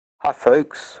Hi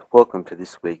folks, welcome to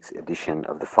this week's edition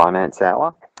of the Finance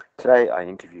Hour. Today I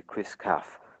interview Chris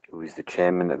Cuffe, who is the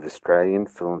Chairman of Australian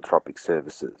Philanthropic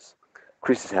Services.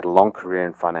 Chris has had a long career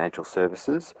in financial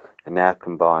services and now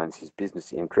combines his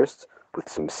business interests with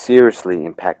some seriously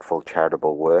impactful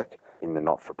charitable work in the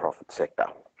not-for-profit sector.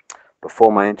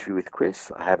 Before my interview with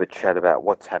Chris, I have a chat about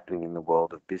what's happening in the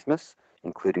world of business,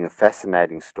 including a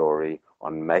fascinating story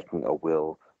on making a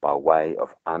will by way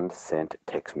of unsent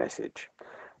text message.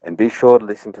 And be sure to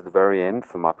listen to the very end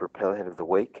for my Propellerhead of the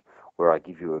Week, where I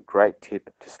give you a great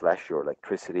tip to slash your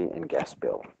electricity and gas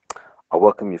bill. I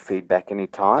welcome your feedback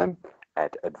anytime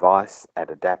at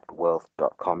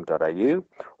advice@adaptwealth.com.au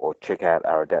or check out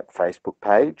our Adapt Facebook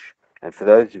page. And for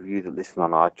those of you that listen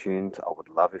on iTunes, I would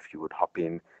love if you would hop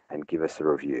in and give us a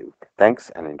review.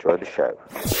 Thanks and enjoy the show.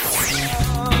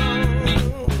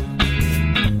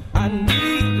 I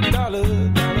need a dollar,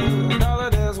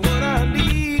 that's what I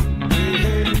need.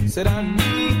 Said I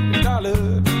need a dollar.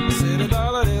 Said a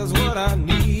dollar is what I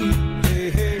need. Hey,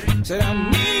 hey. Said I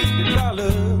need a dollar.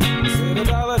 Said a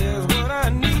dollar is what I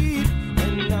need.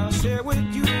 And I'll share with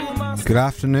you my... Good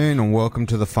afternoon and welcome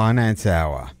to the Finance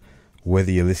Hour.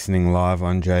 Whether you're listening live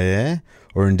on J-Air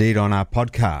or indeed on our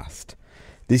podcast.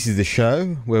 This is the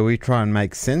show where we try and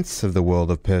make sense of the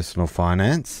world of personal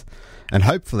finance and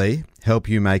hopefully help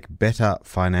you make better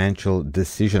financial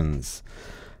decisions.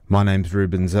 My name's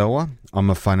Ruben Zelwa. I'm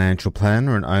a financial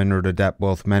planner and owner at Adapt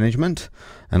Wealth Management,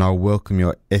 and I welcome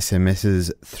your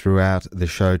SMSs throughout the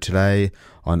show today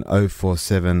on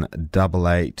 047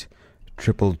 88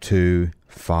 222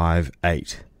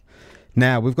 58.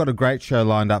 Now, we've got a great show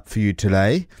lined up for you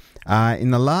today.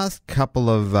 In the last couple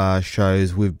of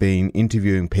shows, we've been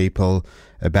interviewing people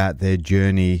about their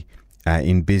journey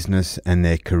in business and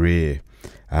their career.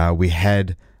 We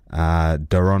had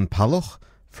Daron Palluch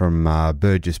from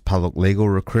Burgess Palluch Legal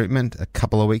Recruitment a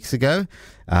couple of weeks ago,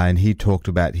 and he talked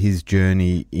about his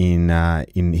journey in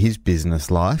his business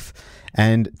life.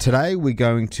 And today we're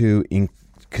going to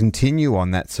continue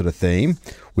on that sort of theme.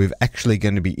 We're actually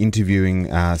going to be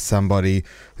interviewing somebody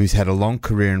who's had a long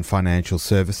career in financial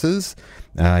services.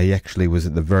 He actually was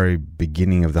at the very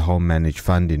beginning of the whole managed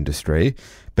fund industry,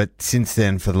 but since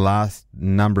then, for the last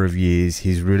number of years,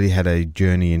 he's really had a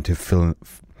journey into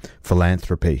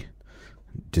philanthropy.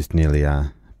 Just nearly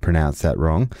pronounced that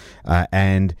wrong.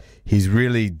 And he's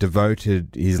really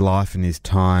devoted his life and his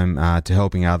time to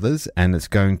helping others, and it's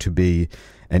going to be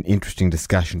an interesting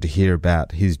discussion to hear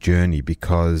about his journey,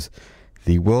 because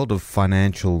the world of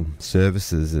financial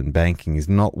services and banking is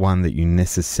not one that you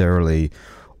necessarily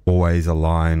always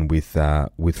align with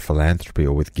philanthropy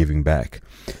or with giving back.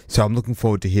 So I'm looking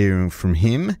forward to hearing from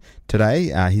him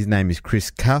today. His name is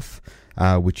Chris Cuffe,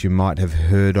 which you might have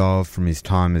heard of from his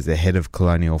time as the head of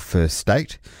Colonial First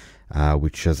State,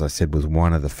 which, as I said, was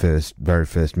one of the very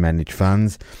first managed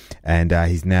funds. And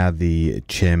he's now the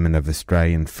chairman of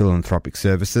Australian Philanthropic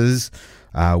Services,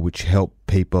 which help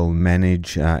people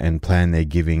manage and plan their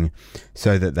giving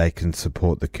so that they can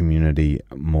support the community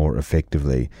more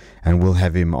effectively. And we'll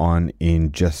have him on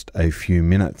in just a few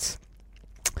minutes.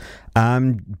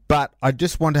 But I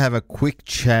just want to have a quick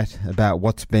chat about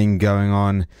what's been going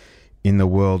on in the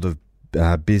world of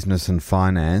business and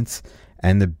finance.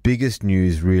 And the biggest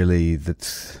news really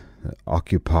that's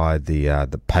occupied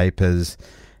the papers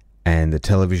and the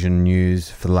television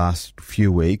news for the last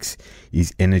few weeks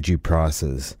is energy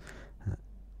prices.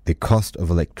 The cost of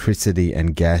electricity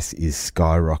and gas is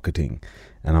skyrocketing,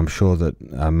 and I'm sure that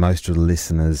most of the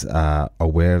listeners are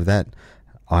aware of that.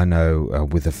 I know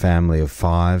with a family of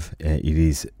 5, it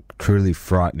is truly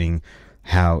frightening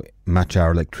how much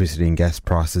our electricity and gas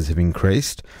prices have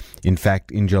increased. In fact,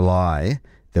 in July,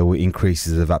 there were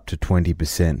increases of up to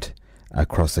 20%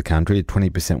 across the country.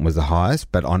 20% was the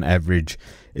highest, but on average,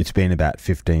 it's been about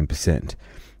 15%.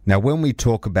 Now, when we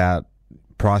talk about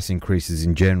price increases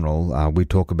in general, we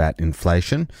talk about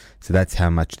inflation. So that's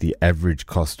how much the average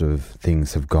cost of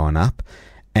things have gone up.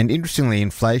 And interestingly,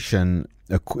 inflation,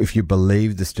 if you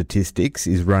believe the statistics,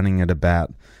 is running at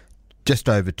about just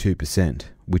over 2%,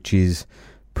 which is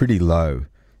pretty low.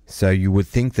 So you would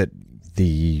think that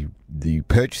the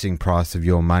purchasing price of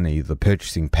your money, the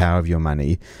purchasing power of your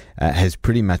money, has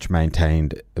pretty much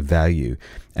maintained value.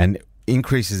 And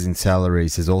increases in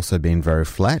salaries has also been very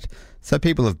flat. So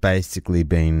people have basically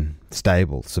been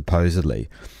stable, supposedly.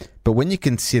 But when you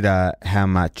consider how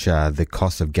much the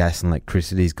cost of gas and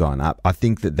electricity has gone up, I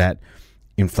think that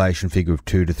inflation figure of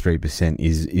 2 to 3%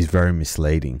 is very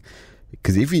misleading.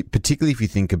 Because particularly if you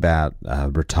think about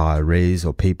retirees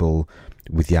or people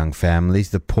with young families,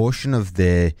 the portion of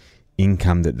their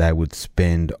income that they would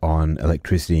spend on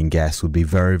electricity and gas would be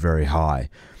very, very high.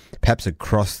 perhaps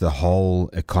across the whole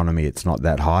economy it's not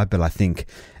that high, but I think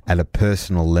at a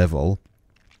personal level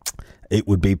it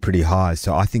would be pretty high.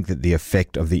 So I think that the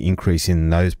effect of the increase in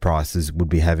those prices would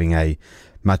be having a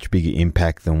much bigger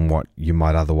impact than what you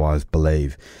might otherwise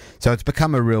believe. So it's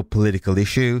become a real political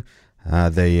issue.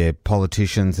 The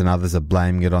politicians and others are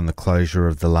blaming it on the closure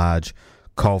of the large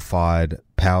coal-fired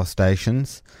power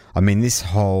stations. I mean, this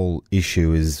whole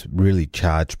issue is really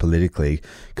charged politically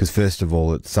because, first of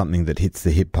all, it's something that hits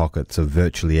the hip pockets of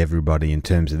virtually everybody in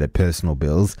terms of their personal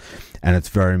bills, and it's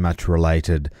very much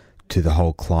related to the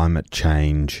whole climate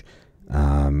change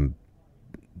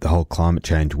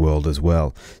world as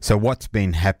well. So what's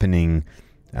been happening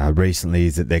recently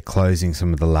is that they're closing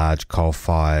some of the large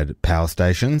coal-fired power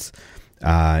stations,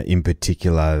 in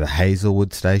particular the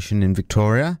Hazelwood station in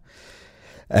Victoria.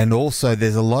 And also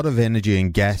there's a lot of energy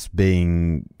and gas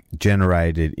being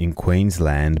generated in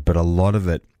Queensland, but a lot of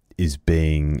it is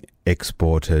being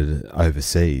exported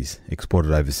overseas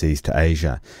to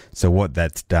Asia. So what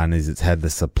that's done is it's had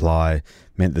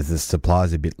meant that the supply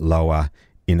is a bit lower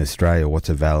in Australia, what's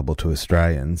available to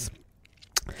Australians,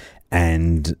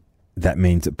 and that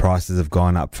means that prices have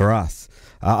gone up for us.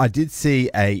 I did see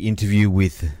an interview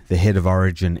with the head of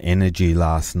Origin Energy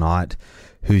last night,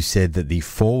 who said that the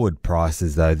forward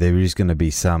prices, though, there is going to be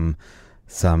some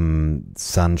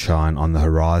sunshine on the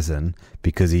horizon,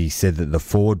 because he said that the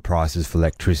forward prices for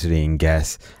electricity and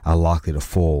gas are likely to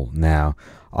fall. Now,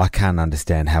 I can't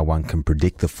understand how one can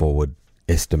predict the forward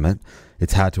estimate.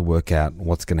 It's hard to work out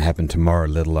what's going to happen tomorrow,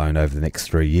 let alone over the next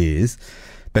 3 years.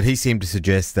 But he seemed to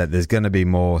suggest that there's going to be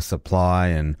more supply,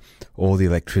 and all the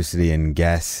electricity and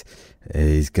gas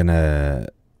there's going to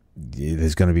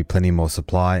be plenty more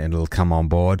supply, and it'll come on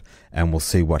board, and we'll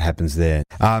see what happens there.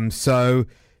 So,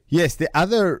 yes, the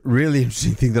other really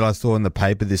interesting thing that I saw in the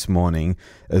paper this morning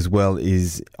as well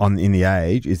is in The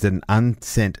Age is that an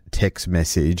unsent text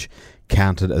message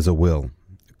counted as a will,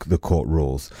 the court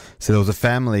rules. So there was a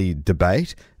family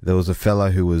debate. There was a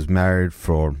fellow who was married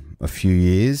for a few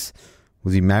years.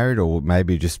 Was he married, or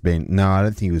maybe just been... No, I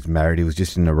don't think he was married. He was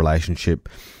just in a relationship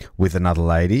with another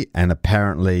lady, and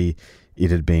apparently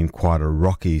it had been quite a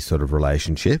rocky sort of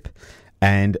relationship.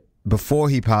 And before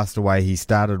he passed away, he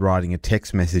started writing a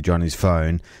text message on his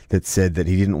phone that said that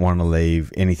he didn't want to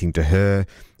leave anything to her.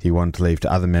 He wanted to leave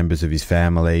to other members of his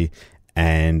family,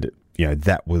 and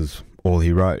that was all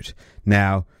he wrote.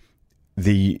 Now,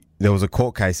 there was a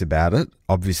court case about it.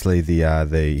 Obviously,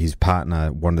 his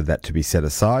partner wanted that to be set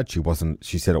aside.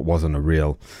 She said it wasn't a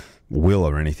real will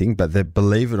or anything, but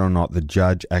believe it or not, the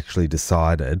judge actually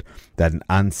decided that an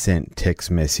unsent text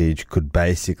message could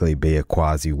basically be a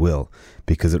quasi-will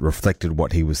because it reflected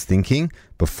what he was thinking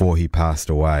before he passed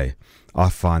away. I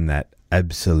find that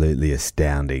absolutely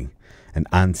astounding. An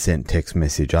unsent text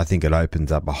message, I think it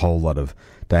opens up a whole lot of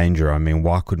danger. I mean,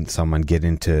 why couldn't someone get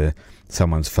into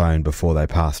someone's phone before they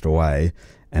passed away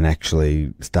and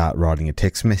actually start writing a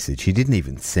text message? He didn't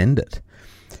even send it.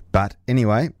 But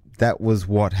anyway, that was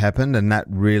what happened, and that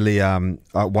really, at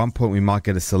one point we might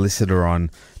get a solicitor on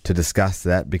to discuss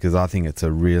that, because I think it's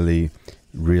a really,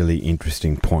 really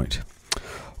interesting point.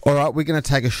 All right, we're going to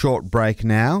take a short break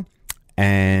now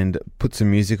and put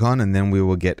some music on, and then we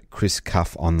will get Chris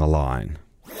Cuffe on the line.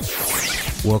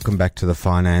 Welcome back to the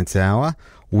Finance Hour.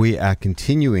 We are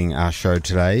continuing our show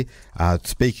today,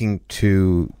 speaking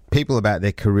to people about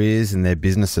their careers and their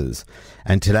businesses.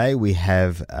 And today we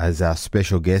have as our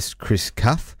special guest Chris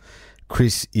Cuffe.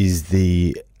 Chris is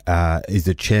the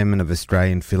chairman of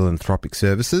Australian Philanthropic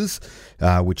Services,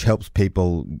 which helps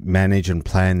people manage and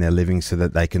plan their living so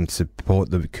that they can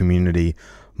support the community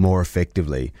more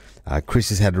effectively. Chris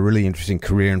has had a really interesting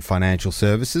career in financial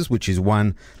services, which is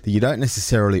one that you don't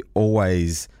necessarily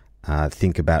always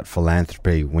think about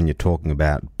philanthropy when you're talking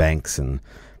about banks and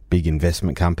big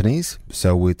investment companies.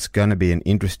 So it's going to be an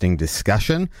interesting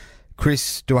discussion.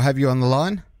 Chris, do I have you on the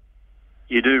line?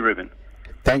 You do, Ruben.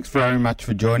 Thanks very much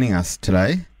for joining us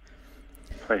today.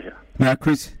 Pleasure. Now,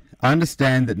 Chris, I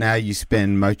understand that now you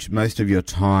spend most of your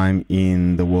time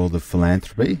in the world of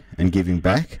philanthropy and giving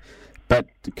back, but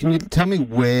can you tell me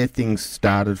where things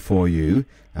started for you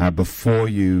before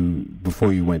you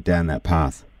went down that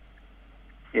path?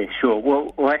 Yeah, sure.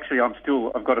 Well, actually,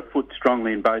 I've got a foot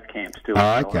strongly in both camps still.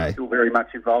 Oh, okay. So I'm still very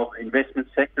much involved in the investment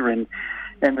sector and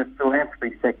the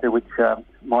philanthropy sector, which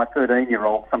my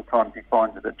 13-year-old, sometimes he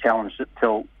finds it a challenge to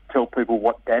tell people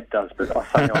what Dad does. But I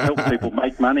say I help people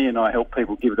make money and I help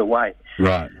people give it away.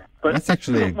 Right. But that's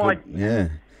actually a good... Yeah.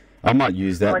 I might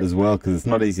use that as well, because it's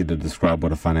not easy to describe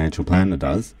what a financial planner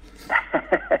does.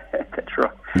 That's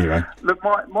right. Anyway. Look,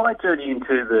 my journey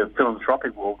into the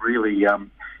philanthropic world really...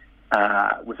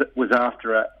 was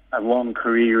after a long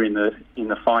career in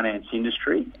the finance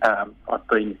industry. I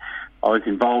was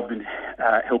involved in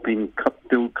helping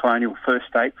build Colonial First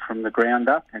State from the ground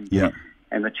up, and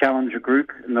the Challenger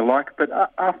Group and the like. But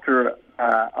after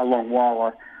a long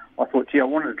while, I thought, gee, I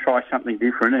wanted to try something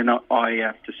different, and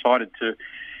I decided to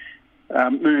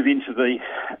move into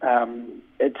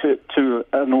to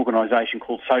an organisation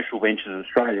called Social Ventures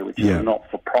Australia, which is a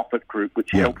not-for-profit group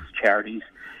which helps charities.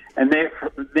 And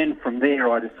then from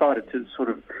there, I decided to sort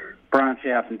of branch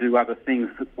out and do other things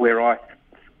where I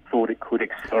thought it could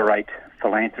accelerate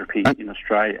philanthropy in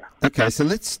Australia. Okay, so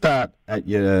let's start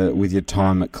with your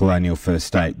time at Colonial First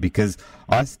State, because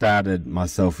I started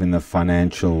myself in the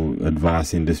financial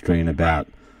advice industry in about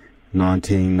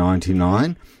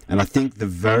 1999, and I think the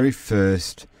very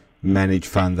first managed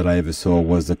fund that I ever saw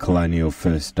was the Colonial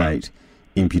First State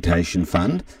Imputation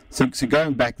Fund. So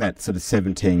going back that sort of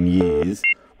 17 years,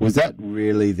 was that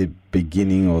really the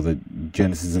beginning or the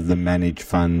genesis of the managed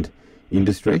fund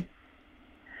industry?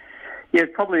 Yeah,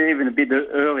 probably even a bit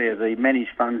earlier. The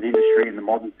managed funds industry, in the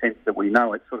modern sense that we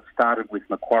know it, sort of started with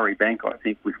Macquarie Bank, I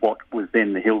think, with what was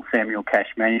then the Hill Samuel Cash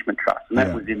Management Trust, and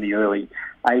that was in the early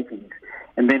 80s.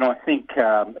 And then I think,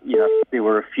 there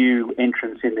were a few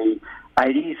entrants in the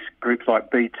 80s, groups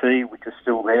like BT, which are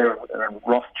still there, and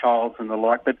Rothschilds and the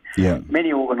like. But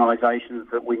many organisations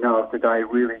that we know of today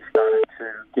really started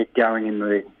to get going in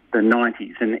the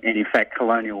 90s. And in fact,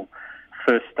 Colonial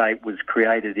First State was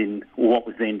created in what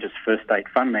was then just First State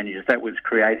Fund Managers. That was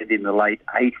created in the late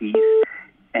 80s,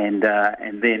 and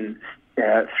then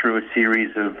through a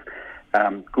series of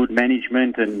good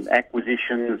management and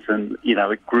acquisitions, and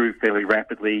it grew fairly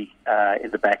rapidly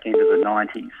in the back end of the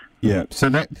 90s. Yeah, so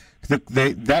that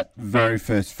very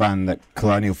first fund, that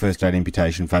Colonial First State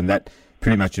Imputation Fund, that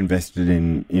pretty much invested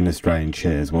in Australian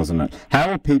shares, wasn't it?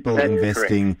 How were people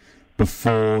investing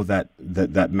before that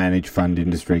managed fund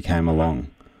industry came along?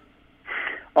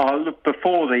 Oh, look,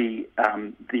 before the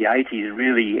 80s,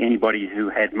 really anybody who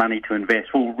had money to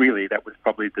invest, well, really that was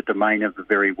probably the domain of the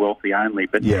very wealthy only.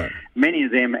 But many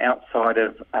of them, outside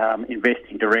of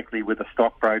investing directly with a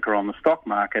stockbroker on the stock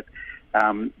market,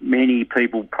 many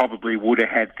people probably would have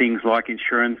had things like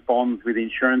insurance bonds with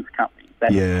insurance companies,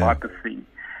 that type of thing.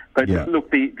 But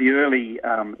look, the early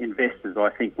investors, I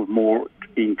think, were more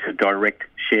into direct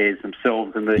shares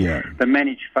themselves, and the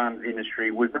managed funds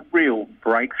industry was a real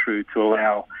breakthrough to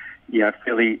allow,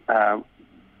 fairly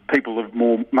people of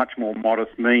much more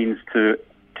modest means to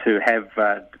have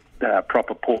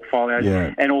proper portfolios,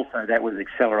 and also that was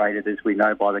accelerated, as we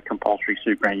know, by the compulsory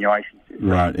superannuation system.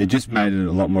 Right, it just made it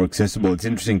a lot more accessible. It's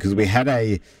interesting because we had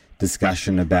a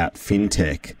discussion about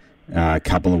fintech a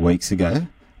couple of weeks ago,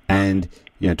 and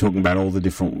talking about all the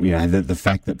different, the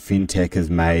fact that fintech has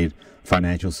made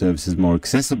financial services more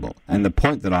accessible. And the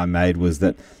point that I made was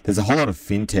that there's a whole lot of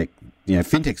fintech.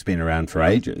 Fintech's been around for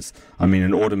ages. I mean,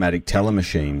 an automatic teller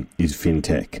machine is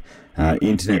fintech.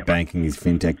 Internet banking is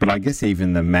fintech. But I guess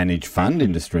even the managed fund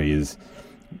industry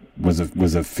was a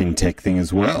fintech thing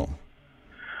as well.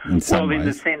 In some ways. In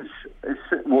the sense,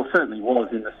 certainly was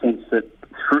in the sense that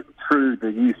through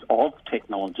the use of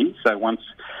technology. So once,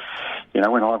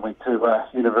 when I went to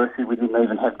university, we didn't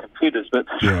even have computers. But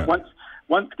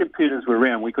once computers were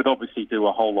around, we could obviously do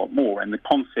a whole lot more. And the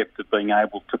concept of being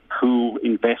able to pool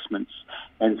investments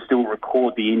and still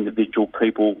record the individual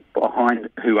people behind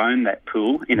who own that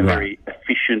pool in a very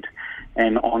efficient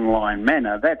and online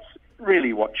manner, that's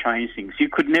really what changed things. You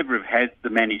could never have had the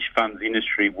managed funds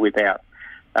industry without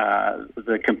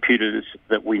the computers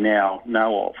that we now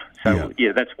know of. So,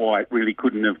 that's why it really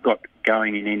couldn't have got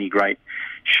going in any great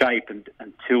shape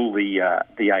until the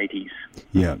 80s.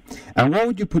 Yeah. And what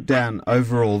would you put down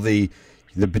overall the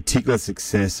particular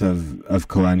success of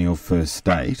Colonial First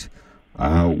State?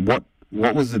 What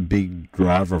was the big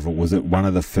driver of it? Was it one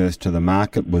of the first to the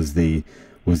market? Was the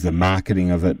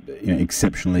marketing of it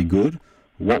exceptionally good?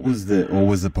 Was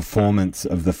the performance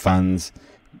of the funds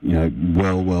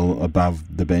well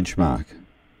above the benchmark?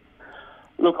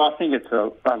 Look, I think it's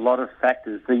a lot of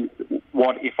factors.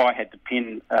 If I had to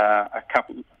pin a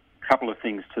couple of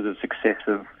things to the success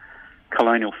of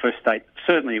Colonial First State,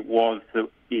 certainly it was that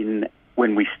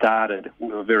when we started, we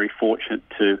were very fortunate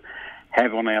to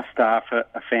have on our staff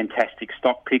a fantastic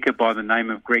stock picker by the name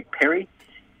of Greg Perry,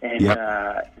 and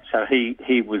so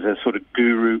he was a sort of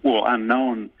guru or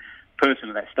unknown person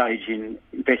at that stage in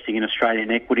investing in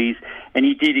Australian equities, and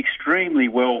he did extremely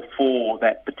well for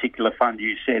that particular fund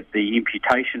you said, the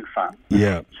imputation fund.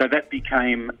 Yeah. So that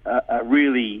became a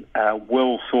really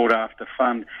well sought after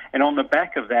fund, and on the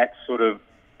back of that sort of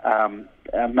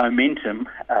momentum,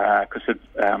 because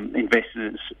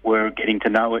investors were getting to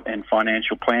know it and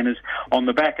financial planners, on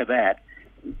the back of that,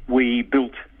 we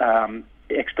built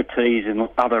expertise in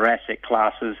other asset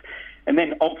classes, and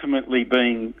then ultimately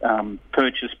being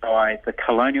purchased by the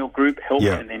Colonial Group helped,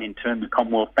 and then in turn the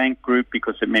Commonwealth Bank Group,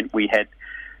 because it meant we had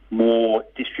more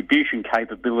distribution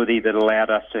capability that allowed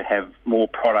us to have more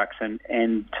products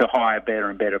and to hire better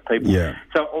and better people. Yeah.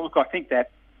 So, look, I think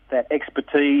that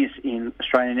expertise in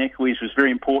Australian equities was very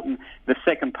important. The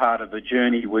second part of the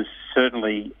journey was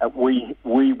certainly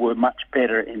we were much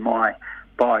better, in my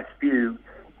biased view,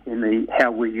 in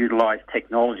how we utilised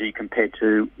technology compared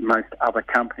to most other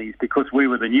companies, because we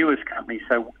were the newest company,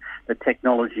 so the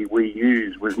technology we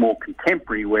used was more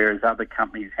contemporary, whereas other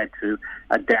companies had to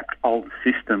adapt old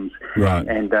systems. Right.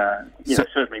 And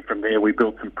certainly from there we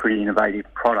built some pretty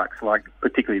innovative products, like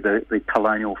particularly the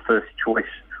Colonial First Choice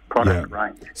product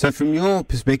range. So from your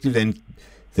perspective then,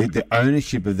 the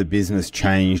ownership of the business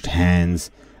changed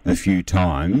hands a few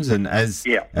times, and as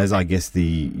I guess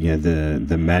the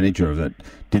manager of it,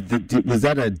 was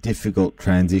that a difficult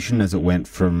transition as it went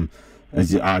from,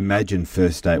 as I imagine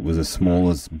First State was a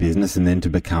smaller business and then to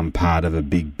become part of a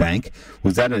big bank?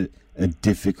 Was that a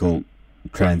difficult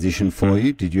transition for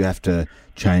you? Did you have to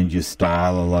change your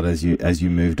style a lot as you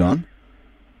moved on?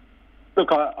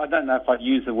 Look, I don't know if I'd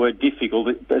use the word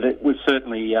difficult, but it was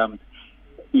certainly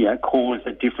caused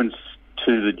a difference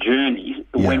to the journey.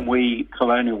 When we,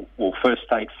 Colonial, or First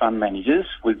State Fund Managers,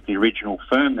 was the original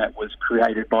firm that was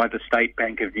created by the State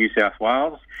Bank of New South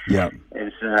Wales.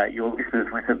 As your listeners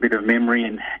with a bit of memory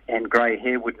and grey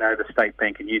hair would know, the State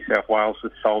Bank of New South Wales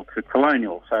was sold to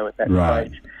Colonial. So at that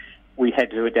stage, we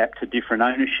had to adapt to different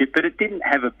ownership, but it didn't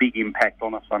have a big impact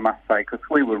on us, I must say, because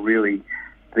we were really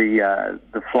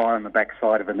the fly on the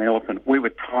backside of an elephant. We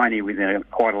were tiny within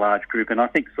quite a large group, and I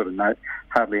think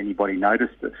hardly anybody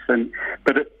noticed us.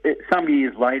 But some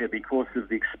years later, because of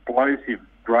the explosive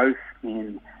growth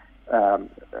in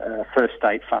First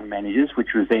State Fund Managers, which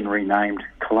was then renamed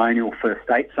Colonial First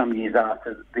State, some years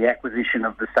after the acquisition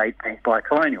of the State Bank by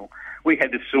Colonial, we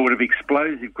had this sort of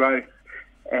explosive growth,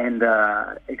 and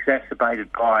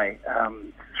exacerbated by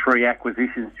 3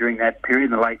 acquisitions during that period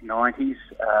in the late 90s.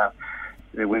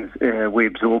 We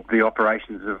absorbed the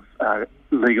operations of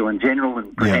Legal and General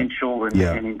and Prudential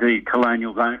and indeed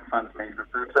Colonial's own funds management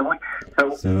firm.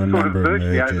 So sort of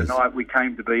virtually overnight we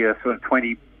came to be a sort of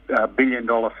 $20 billion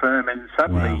firm, and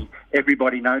suddenly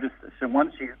everybody noticed us. And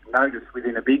once you notice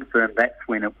within a big firm, that's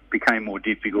when it became more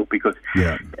difficult, because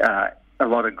a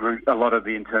lot of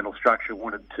the internal structure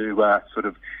wanted to sort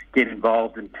of get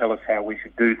involved and tell us how we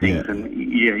should do things, and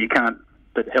you can't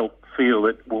but help feel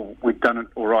that, well, we've done it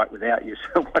all right without you,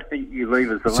 so why don't you leave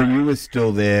us alone? So you were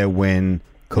still there when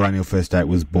Colonial First State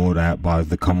was bought out by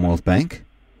the Commonwealth Bank?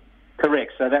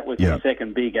 Correct. So that was the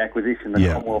second big acquisition, the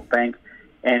Commonwealth Bank.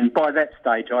 And by that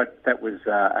stage, that was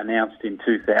announced in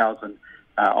 2000.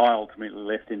 I ultimately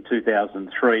left in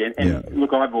 2003. And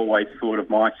look, I've always thought of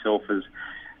myself as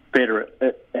better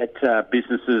at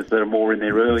businesses that are more in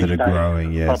their early stages. That are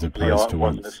growing, as Probably opposed I to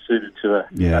wasn't as suited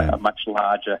to a much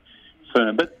larger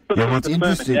firm. But the firm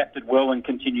adapted well and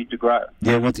continued to grow.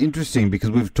 Yeah, what's interesting, because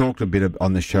we've talked a bit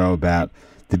on the show about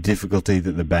the difficulty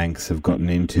that the banks have gotten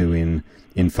into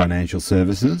in financial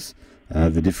services,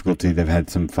 the difficulty they've had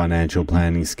some financial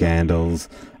planning scandals.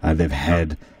 They've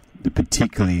had,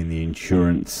 particularly in the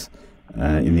insurance,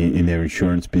 in their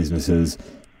insurance businesses,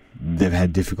 they've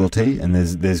had difficulty, and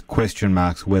there's question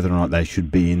marks whether or not they should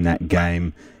be in that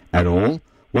game at all.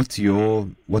 What's your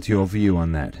view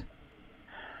on that?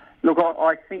 Look,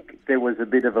 I think there was a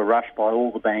bit of a rush by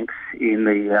all the banks in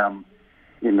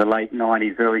the late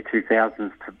 90s, early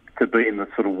 2000s to be in the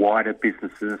sort of wider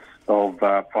businesses of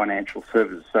financial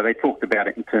services. So they talked about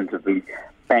it in terms of the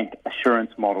bank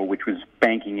assurance model, which was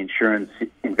banking, insurance,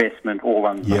 investment, all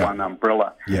under one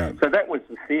umbrella. Yeah. So that was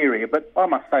the theory. But I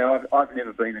must say, I've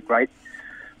never been a great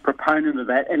proponent of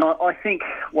that. And I think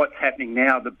what's happening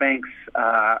now, the banks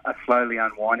are slowly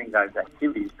unwinding those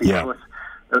activities, because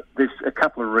there's a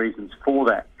couple of reasons for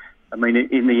that. I mean,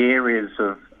 in the areas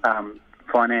of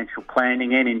financial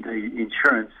planning and indeed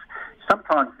insurance,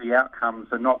 sometimes the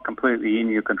outcomes are not completely in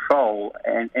your control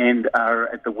and are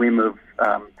at the whim of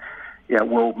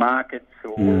world markets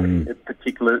or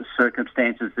particular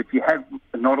circumstances that you have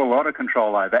not a lot of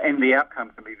control over, and the outcome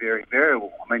can be very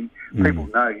variable. I mean, people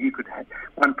know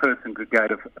one person could go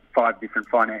to 5 different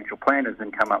financial planners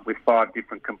and come up with 5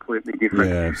 completely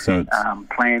different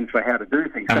plans for how to do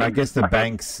things. And I guess the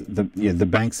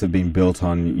banks have been built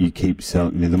on, you keep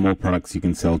selling, the more products you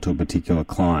can sell to a particular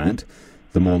client,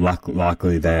 the more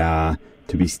likely they are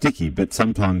to be sticky. But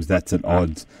sometimes that's at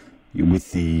odds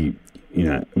with the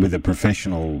with a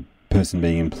professional person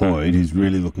being employed who's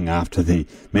really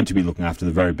meant to be looking after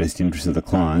the very best interests of the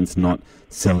clients, not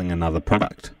selling another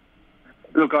product.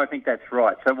 Look, I think that's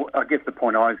right. So I guess the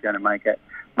point I was going to make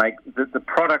the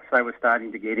products they were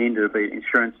starting to get into, be it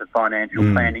insurance and financial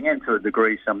planning, and to a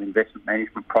degree some investment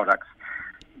management products,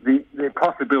 the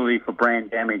possibility for brand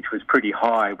damage was pretty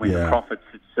high when the profits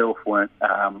itself weren't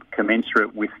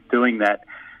commensurate with doing that.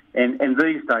 And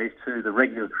these days, too, the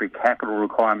regulatory capital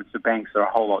requirements of banks are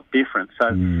a whole lot different. So,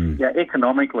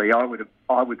 economically, I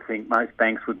would think most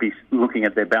banks would be looking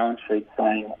at their balance sheet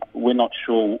saying, we're not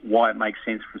sure why it makes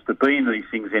sense for us to be in these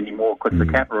things anymore because the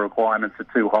capital requirements are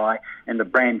too high and the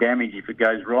brand damage, if it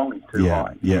goes wrong, is too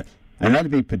high. Yeah, and that'd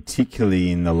be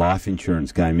particularly in the life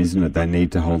insurance game, isn't it? They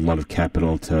need to hold a lot of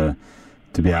capital to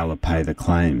be able to pay the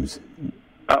claims.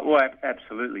 Well,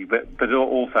 absolutely, but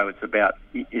also it's about,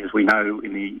 as we know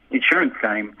in the insurance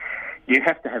game, you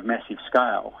have to have massive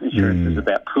scale. Insurance is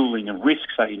about pooling of risk,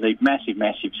 so you need massive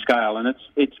scale, and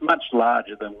it's much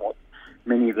larger than what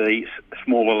many of these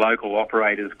smaller local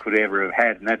operators could ever have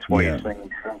had, and that's why you're seeing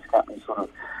insurance companies sort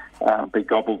of be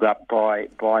gobbled up by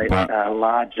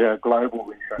larger global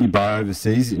insurance. By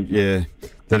overseas,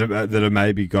 that have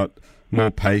maybe got more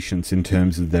patience in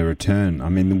terms of their return. I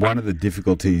mean, one of the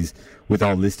difficulties with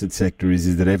our listed sector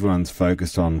is that everyone's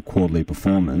focused on quarterly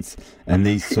performance, and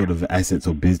these sort of assets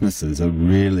or businesses are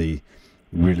really,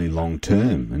 really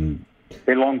long-term. And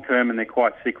they're long-term and they're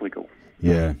quite cyclical.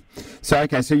 Yeah. So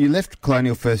you left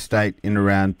Colonial First State in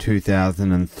around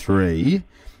 2003,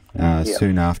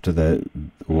 soon after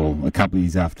a couple of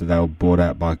years after they were bought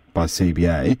out by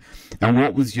CBA. And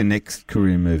what was your next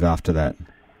career move after that?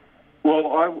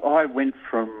 Well, I went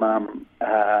from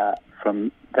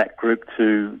that group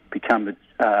to become the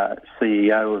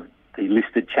CEO of the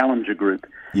listed Challenger Group,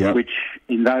 which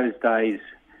in those days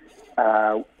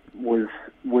was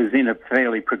in a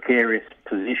fairly precarious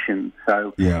position.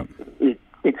 So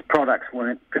its products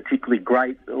weren't particularly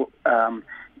great.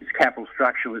 Its capital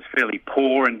structure was fairly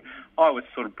poor, and I was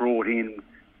sort of brought in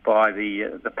by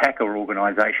the Packer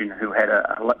organisation, who had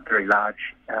a very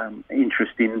large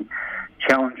interest in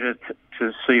Challenger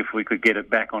to see if we could get it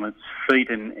back on its feet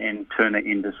and turn it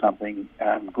into something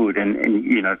good. And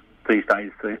you know, these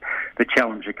days the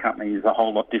Challenger company is a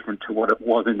whole lot different to what it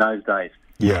was in those days.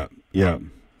 Yeah.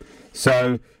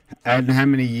 So, and how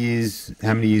many years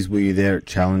were you there at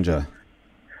Challenger?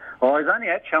 Well, I was only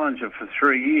at Challenger for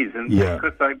 3 years, and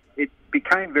because it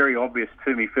became very obvious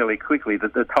to me fairly quickly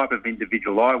that the type of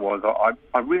individual I was,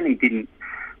 I really didn't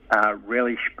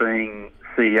relish being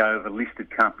CEO of a listed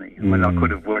company. I mean, I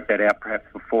could have worked that out perhaps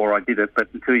before I did it, but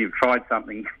until you've tried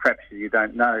something, perhaps you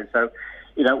don't know. So,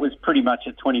 you know, it was pretty much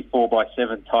a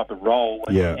 24/7 type of role,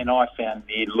 and I found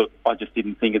I just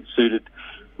didn't think it suited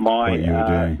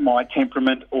my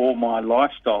temperament or my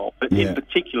lifestyle. But in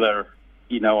particular,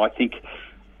 you know, I think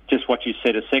just what you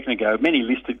said a second ago, many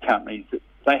listed companies,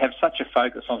 they have such a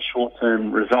focus on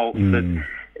short-term results that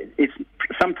it's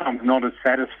sometimes not as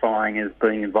satisfying as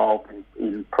being involved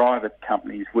in private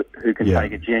companies who can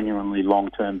take a genuinely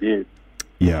long-term view.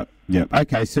 Yeah.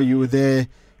 Okay, so you were there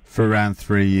for around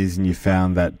 3 years and you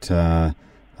found that, I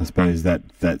suppose, that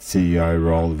CEO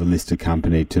role of a listed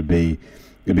company to be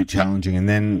a bit challenging. And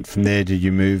then from there, did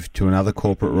you move to another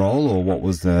corporate role, or what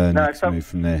was the next move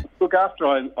from there? Look, after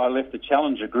I left the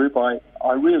Challenger Group, I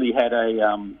really had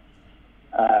a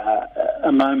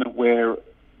moment where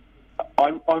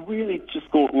I really just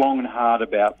thought long and hard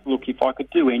about, look, if I could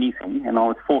do anything, and I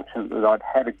was fortunate that I'd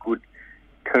had a good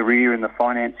career in the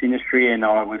finance industry and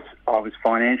I was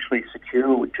financially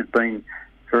secure, which had been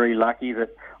very lucky, that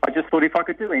I just thought if I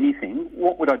could do anything,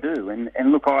 what would I do?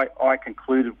 And look, I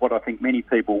concluded what I think many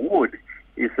people would,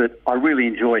 is that I really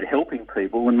enjoyed helping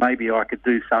people, and maybe I could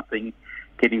do something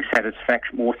getting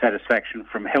more satisfaction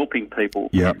from helping people.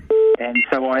 Yep. And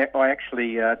so I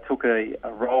actually took a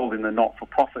role in the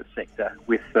not-for-profit sector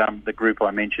with the group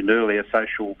I mentioned earlier,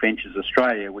 Social Ventures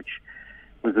Australia, which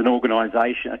was an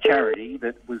organisation, a charity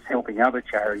that was helping other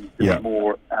charities to be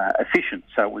more efficient.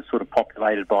 So it was sort of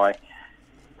populated by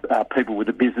people with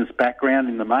a business background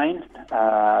in the main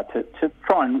to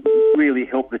try and really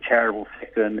help the charitable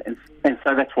sector. And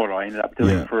so that's what I ended up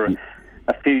doing for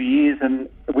a few years, and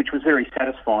which was very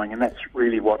satisfying, and that's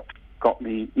really what got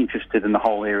me interested in the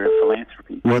whole area of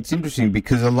philanthropy. Well, it's interesting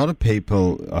because a lot of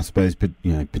people, I suppose,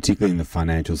 particularly in the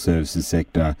financial services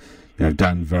sector, have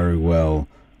done very well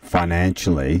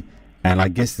financially, and I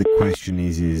guess the question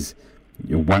is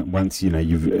once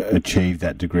you've achieved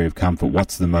that degree of comfort,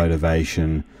 what's the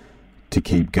motivation to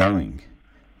keep going?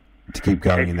 That's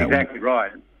exactly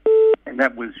right, and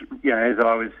that was as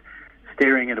I was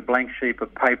staring at a blank sheet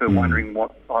of paper, wondering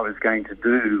what I was going to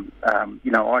do.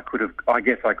 I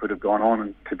guess I could have gone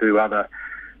on to do other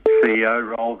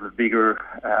CEO roles of bigger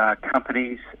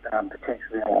companies.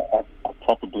 Potentially, I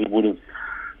probably would have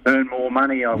earned more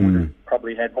money. I would have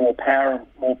probably had more power and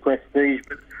more prestige.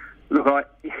 But look,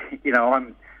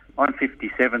 I'm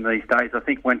 57 these days. I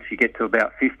think once you get to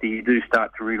about 50, you do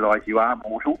start to realise you are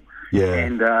mortal. Yeah.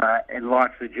 And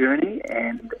life's a journey,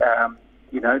 and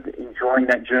enjoying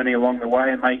that journey along the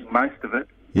way and making most of it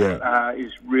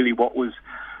is really what was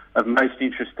of most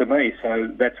interest to me.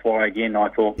 So that's why, again, I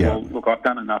thought, well, look, I've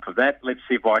done enough of that. Let's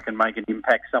see if I can make an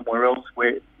impact somewhere else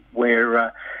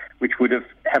where which would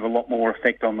have a lot more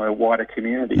effect on the wider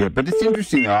community. Yeah, but it's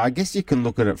interesting, though. I guess you can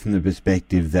look at it from the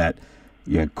perspective that,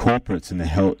 corporates and the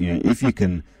health, if you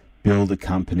can build a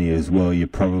company as well, you're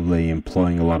probably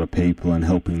employing a lot of people and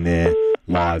helping their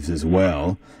lives as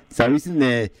well. So isn't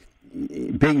there,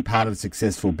 being part of a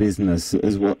successful business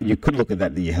as well, you could look at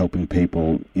that you're helping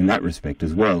people in that respect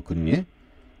as well, couldn't you?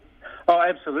 Oh,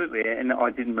 absolutely. And I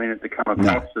didn't mean it to come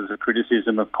across as a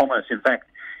criticism of commerce. In fact,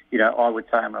 I would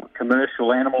say I'm a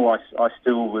commercial animal. I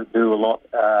still do a lot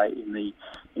in the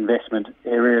investment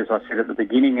areas. I said at the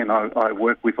beginning, and I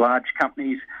work with large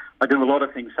companies. I do a lot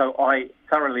of things. So I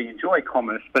thoroughly enjoy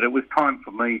commerce, but it was time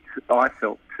for me, I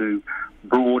felt, to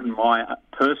broaden my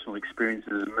personal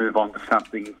experiences and move on to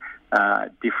something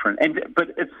different.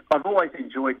 But I've always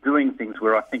enjoyed doing things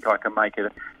where I think I can make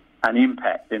an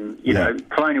impact. And,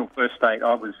 Colonial First State,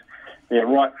 I was there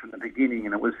right from the beginning,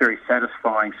 and it was very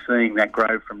satisfying seeing that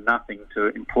grow from nothing to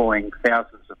employing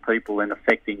thousands of people and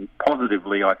affecting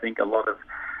positively, I think, a lot of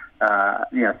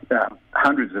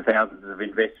hundreds of thousands of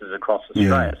investors across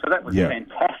Australia. So that was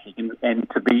fantastic, and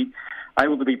to be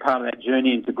able to be part of that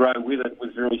journey and to grow with it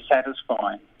was very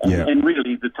satisfying. And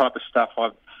really the type of stuff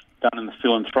I've done in the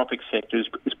philanthropic sector is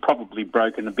probably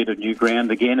broken a bit of new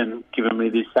ground again and given me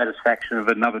the satisfaction of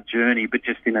another journey, but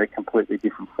just in a completely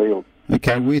different field.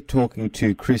 Okay, we're talking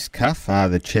to Chris Cuffe,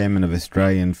 the Chairman of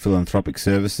Australian Philanthropic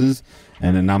Services,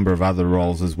 and a number of other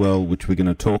roles as well, which we're going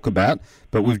to talk about.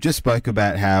 But we've just spoke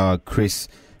about how Chris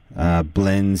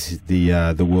blends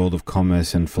the world of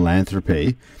commerce and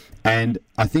philanthropy. And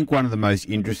I think one of the most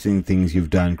interesting things you've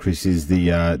done, Chris, is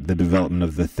the development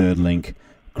of the Third Link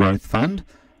Growth Fund.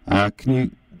 Can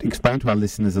you explain to our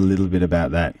listeners a little bit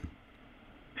about that?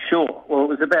 Sure. Well, it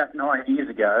was about 9 years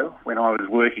ago when I was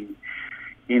working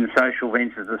in Social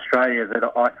Ventures Australia that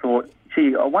I thought,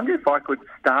 gee, I wonder if I could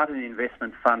start an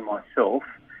investment fund myself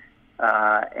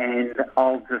and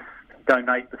I'll just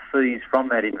donate the fees from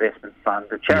that investment fund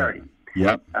to charity.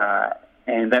 Yep.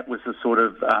 And that was the sort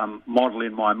of model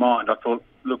in my mind. I thought,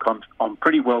 look, I'm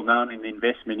pretty well known in the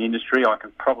investment industry. I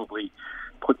can probably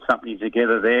put something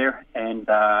together there, and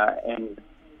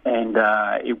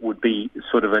it would be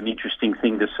sort of an interesting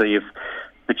thing to see if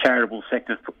the charitable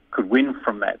sector could win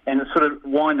from that. And sort of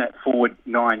wind that forward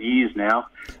 9 years now.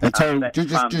 And so,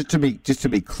 just to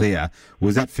be clear,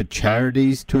 was that for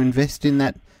charities to invest in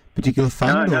that particular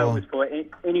fund? No, it was for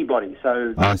anybody.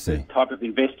 So the type of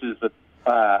investors that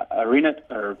are in it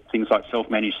are things like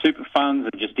self-managed super funds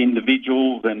and just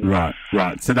individuals. And right.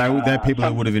 So they're people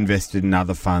who would have invested in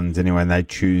other funds anyway, and they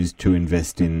choose to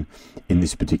invest in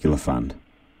this particular fund.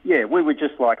 Yeah, we were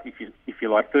just like, if you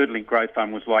like, Third Link Growth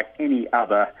Fund was like any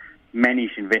other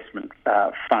managed investment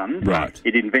fund. Right.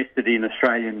 It invested in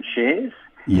Australian shares.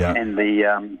 Yeah. And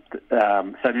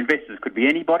so the investors could be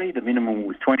anybody. The minimum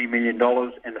was $20 million,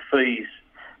 and the fees.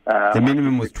 The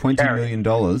minimum was $20 million.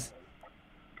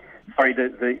 Sorry,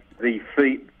 the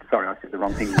fee. Sorry, I said the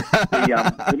wrong thing.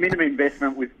 The minimum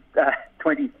investment was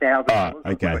 $20,000. Oh,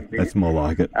 okay, that's more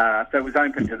like it. So it was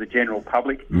open to the general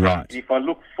public. Right. And if I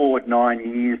look forward 9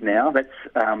 years now, that's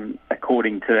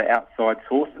according to outside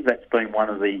sources, that's been one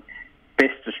of the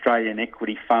best Australian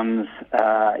equity funds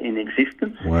in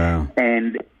existence. Wow.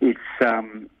 And it's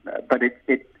but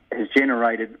it has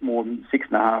generated more than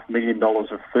 $6.5 million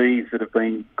of fees that have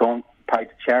been paid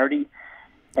to charity.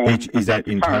 And is that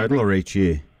in total or each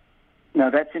year? No,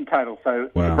 that's in total. So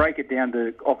to break it down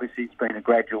to, obviously it's been a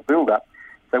gradual build-up.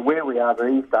 So where we are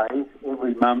these days,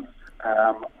 every month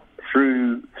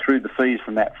through the fees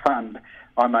from that fund,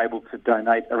 I'm able to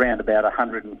donate around about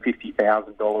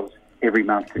 $150,000 every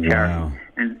month to charity. Wow.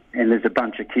 And there's a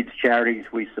bunch of kids' charities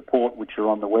we support, which are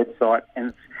on the website.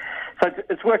 And so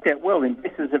it's worked out well.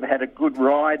 Investors have had a good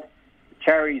ride.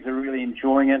 Charities are really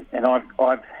enjoying it, and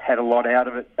I've had a lot out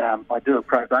of it. I do it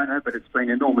pro bono, but it's been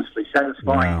enormously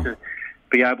satisfying to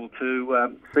be able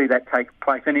to see that take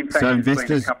place. And in fact, there's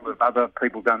been a couple of other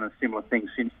people done a similar thing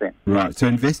since then. Right. So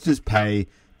investors pay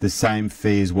the same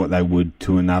fee as what they would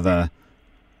to another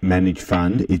managed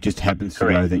fund. It just happens to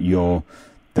go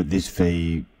that this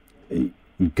fee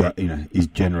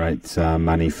generates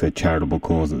money for charitable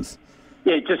causes.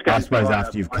 Yeah, it just goes. I suppose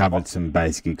after you've covered some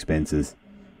basic expenses.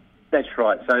 That's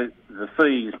right. So the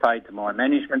fee is paid to my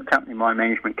management company. My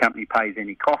management company pays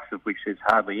any costs, of which there's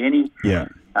hardly any. Yeah.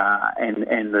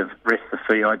 And the rest of the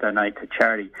fee I donate to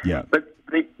charity. Yeah. But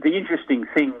the interesting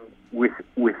thing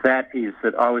with that is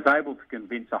that I was able to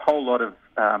convince a whole lot of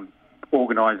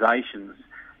organisations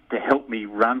to help me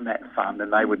run that fund,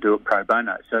 and they would do it pro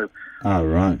bono. So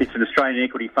it's an Australian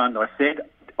equity fund. I said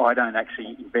I don't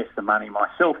actually invest the money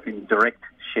myself in direct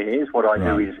shares. What I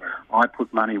do is I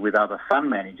put money with other fund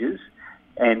managers,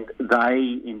 and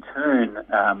they in turn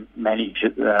manage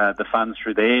the funds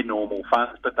through their normal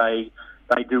funds, but they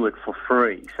do it for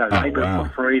free. So they do it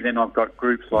for free. Then I've got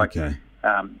groups like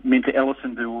Minter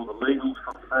Ellison do all the legals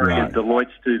for free, and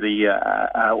Deloitte's do the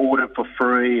audit for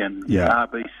free, and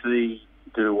RBC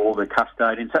do all the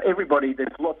custodian. So everybody,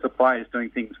 there's lots of players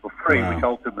doing things for free, which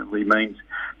ultimately means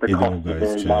the cost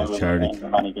goes to charity. And the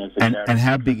money goes to charity. And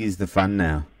how big is the fund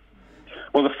now?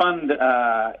 Well, the fund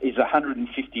is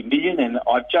 150 million, and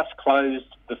I've just closed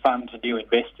the fund to new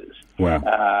investors.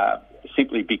 Wow.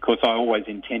 Simply because I always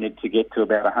intended to get to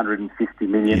about 150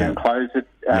 million and close it.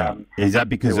 Is that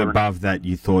because above that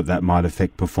you thought that might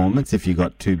affect performance if you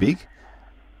got too big?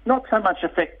 Not so much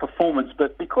affect performance,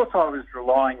 but because I was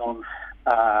relying on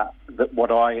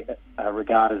what I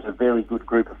regard as a very good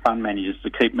group of fund managers to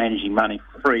keep managing money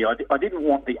for free, I didn't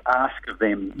want the ask of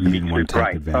them to be too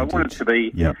great. So I wanted it to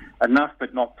be enough,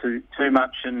 but not too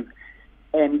much, and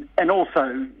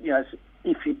also, you know,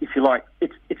 if you like,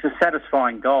 it's a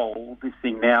satisfying goal. This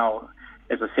thing now,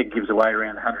 as I said, gives away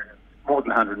around more than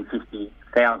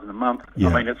 150,000 a month. I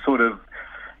mean, it's sort of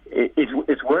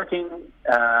it's working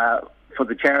for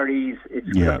the charities.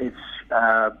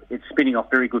 It's spinning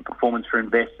off very good performance for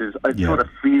investors. It sort of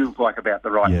feels like about the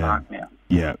right mark now.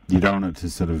 Yeah, you don't want it to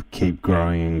sort of keep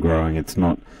growing and growing. It's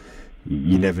not.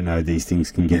 You never know; these things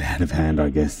can get out of hand,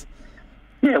 I guess.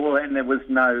 Yeah, well, and there was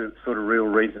no sort of real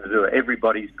reason to do it.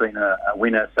 Everybody's been a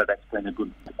winner, so that's been a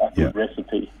good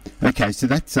recipe. Okay, so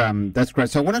that's great.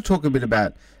 So I want to talk a bit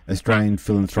about Australian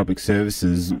Philanthropic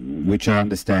Services, which I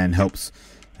understand helps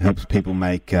people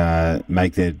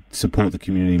support the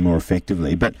community more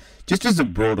effectively. But just as a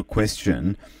broader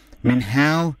question, I mean,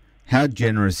 how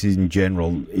generous in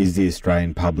general is the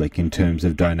Australian public in terms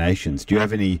of donations? Do you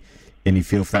have any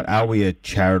feel for that? Are we a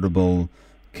charitable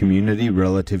community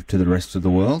relative to the rest of the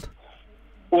world?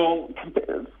 Well,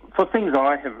 for things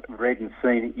I have read and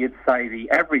seen, you'd say the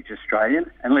average Australian,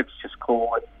 and let's just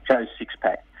call it Joe's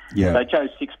six-pack. Yeah. So Joe's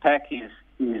six-pack is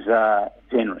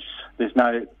generous. There's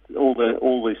all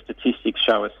the statistics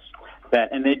show us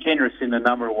that, and they're generous in a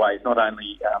number of ways, not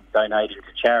only donating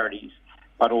to charities,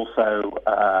 but also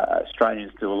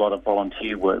Australians do a lot of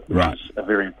volunteer work, which is a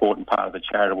very important part of the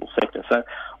charitable sector. So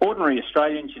ordinary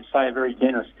Australians, you'd say, are very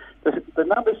generous. The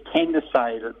numbers tend to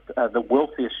say that the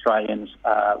wealthy Australians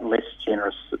are less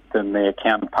generous than their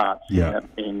counterparts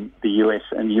in the US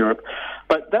and Europe.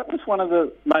 But that was one of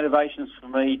the motivations for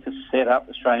me to set up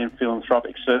Australian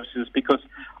Philanthropic Services, because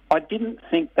I didn't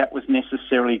think that was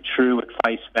necessarily true at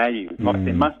face value. Like,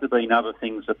 there must have been other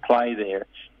things at play there.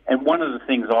 And one of the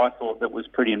things I thought that was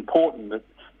pretty important, that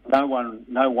no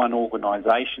one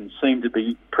organisation seemed to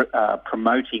be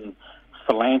promoting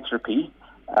philanthropy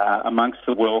amongst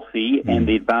the wealthy and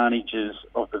the advantages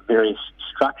of the various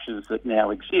structures that now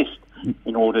exist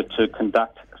in order to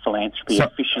conduct philanthropy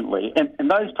efficiently.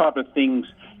 And those type of things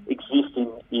exist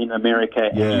in America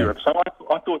and Europe. So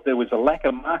I thought there was a lack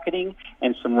of marketing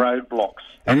and some roadblocks.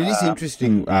 And it is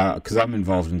interesting, because I'm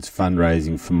involved in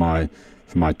fundraising for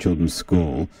my children's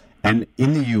school, and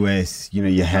in the US, you know,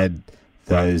 you had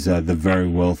those the very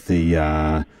wealthy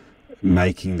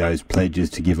making those pledges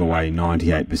to give away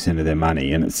 98% of their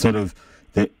money, and it's sort of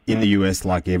that in the US,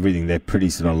 like everything, they're pretty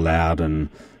sort of loud and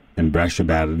brash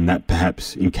about it, and that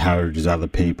perhaps encourages other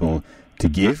people to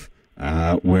give.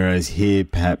 Whereas here,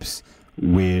 perhaps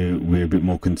we're a bit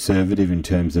more conservative in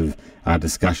terms of our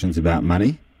discussions about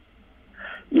money.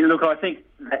 Yeah, look, I think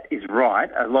that is right.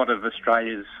 A lot of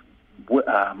Australia's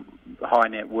high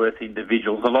net worth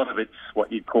individuals, a lot of it's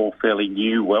what you'd call fairly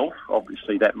new wealth.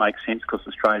 Obviously, that makes sense because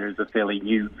Australia is a fairly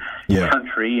new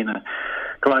country in a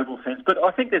global sense. But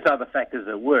I think there's other factors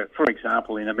at work. For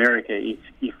example, in America,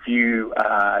 if you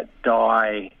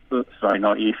die, sorry,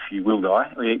 not if, you will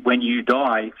die. When you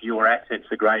die, if your assets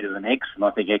are greater than X, and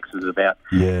I think X is about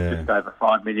just over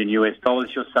 $5 million US,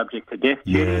 you're subject to death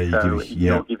duty. So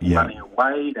you're giving money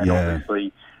away. That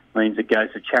obviously means it goes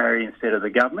to charity instead of the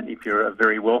government if you're a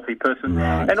very wealthy person.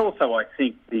 Right. And also I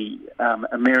think the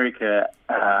America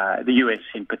the US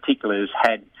in particular has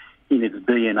had in its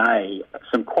DNA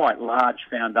some quite large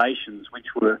foundations,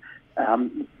 which were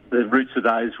the roots of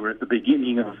those were at the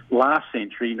beginning of last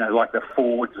century, like the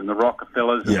Fords and the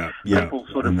Rockefellers. And people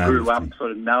sort of grew up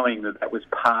sort of knowing that was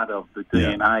part of the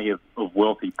DNA of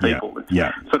wealthy people.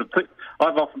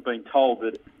 I've often been told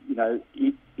that,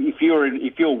 if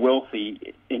you're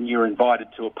wealthy and you're invited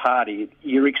to a party,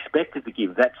 you're expected to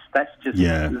give. That's just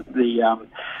that's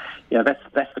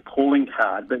the calling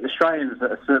card. But Australians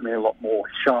are certainly a lot more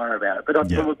shy about it. But I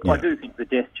do think the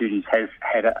death duties has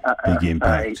had a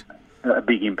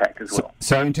big impact as well.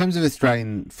 So in terms of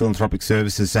Australian philanthropic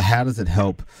services, so how does it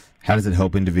help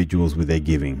individuals with their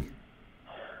giving?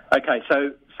 Okay,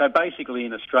 so basically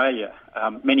in Australia,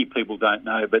 many people don't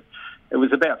know, but it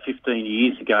was about 15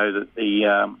 years ago that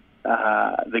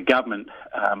the government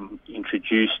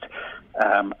introduced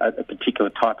a particular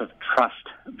type of trust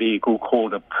vehicle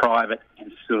called a private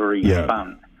ancillary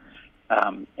fund,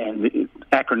 and the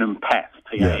acronym PAF,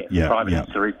 Private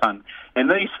Ancillary Fund. And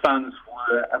these funds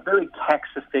were a very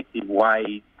tax-effective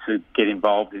way to get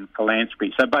involved in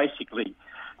philanthropy. So basically,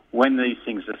 when these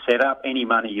things are set up, any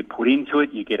money you put into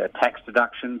it, you get a tax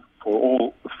deduction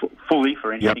fully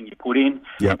for anything you put in,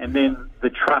 and then the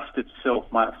trust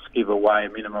itself must give away a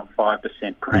minimum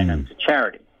 5% per annum to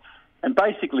charity. And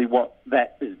basically what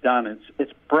that has done is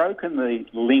it's broken the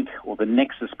link or the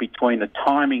nexus between the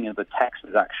timing of the tax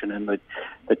deduction and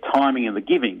the timing of the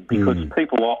giving, because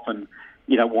people often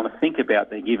want to think about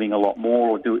their giving a lot more,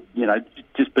 or do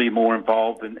just be more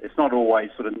involved, and it's not always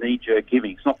sort of knee-jerk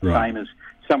giving. It's not the same as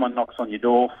someone knocks on your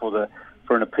door for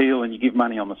an appeal and you give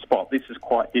money on the spot. This is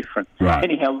quite different. Right.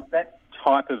 Anyhow, that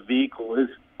type of vehicle is,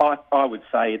 I would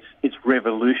say, it's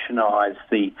revolutionised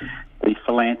the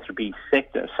philanthropy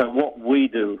sector. So what we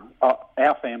do,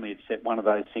 our family had set one of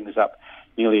those things up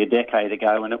nearly a decade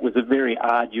ago, and it was a very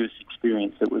arduous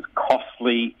experience. It was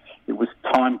costly. It was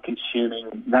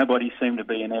time-consuming. Nobody seemed to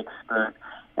be an expert.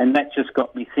 And that just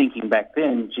got me thinking back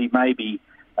then, maybe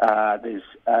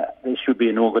there should be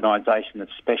an organisation that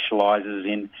specialises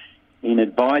in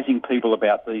advising people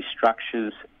about these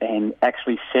structures and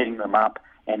actually setting them up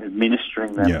and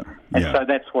administering them. So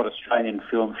that's what Australian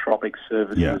Philanthropic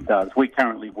Services does. We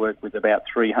currently work with about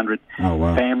 300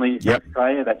 families in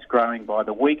Australia. That's growing by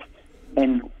the week.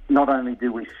 And not only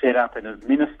do we set up and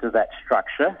administer that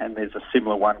structure, and there's a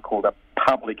similar one called a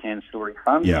public ancillary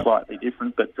fund, slightly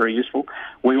different but very useful,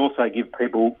 we also give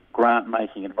people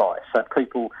grant-making advice. So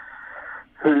people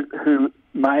who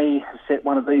may set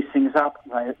one of these things up,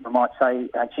 they might say,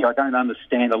 actually, I don't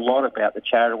understand a lot about the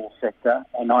charitable sector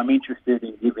and I'm interested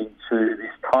in giving to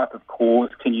this type of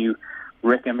cause. Can you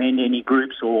recommend any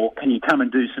groups, or can you come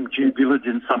and do some due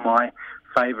diligence on my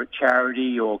favourite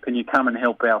charity, or can you come and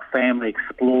help our family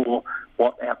explore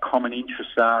what our common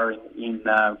interests are in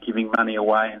giving money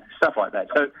away and stuff like that.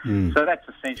 So that's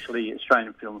essentially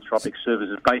Australian Philanthropic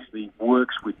Services basically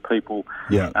works with people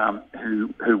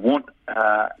who want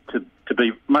to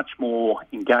be much more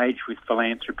engaged with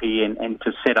philanthropy and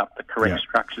to set up the correct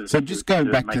structures. So just going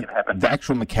back to the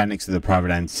actual mechanics of the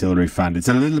private ancillary fund, it's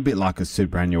a little bit like a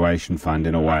superannuation fund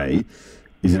in a way,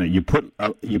 isn't it? You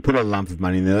put a lump of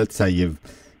money in there. Let's say you've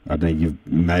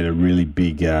made a really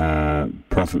big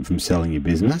profit from selling your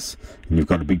business, and you've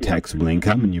got a big taxable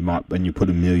income, and you put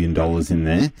 $1 million in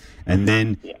there, and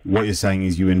then what you're saying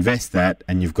is you invest that,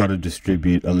 and you've got to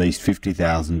distribute at least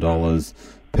 $50,000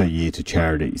 per year to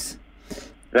charities.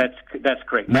 That's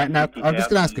correct. Now I'm just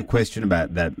going to ask a question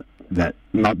about that. That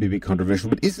might be a bit controversial,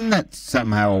 but isn't that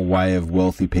somehow a way of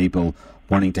wealthy people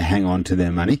wanting to hang on to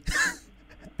their money?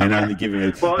 And only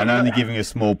giving a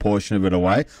small portion of it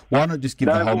away. Why not just give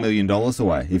the whole $1 million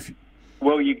away?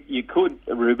 Well, you could,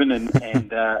 Ruben, and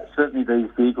certainly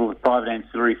these vehicles, private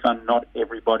ancillary fund, not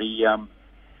everybody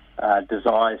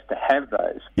desires to have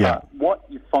those. Yeah. But what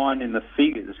you find in the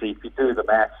figures, if you do the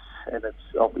maths, and it's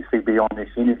obviously beyond this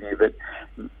interview, but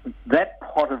that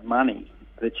pot of money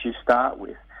that you start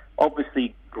with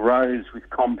obviously grows with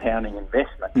compounding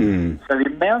investment. So the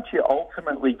amount you're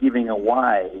ultimately giving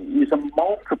away is a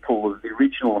multiple of the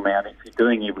original amount if you're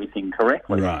doing everything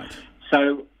correctly. Right.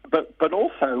 So, but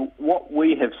also what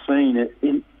we have seen,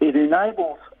 it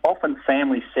enables, often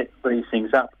families set these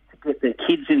things up to get their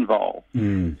kids involved.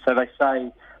 So they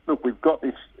say, look, we've got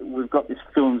this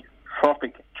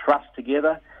philanthropic trust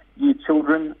together. You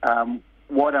children,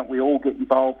 why don't we all get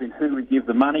involved in who we give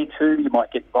the money to? You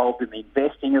might get involved in the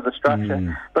investing of the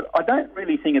structure. But I don't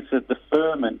really think it's a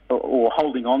deferment or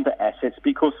holding on to assets,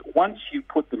 because once you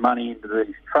put the money into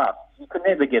these trusts, you can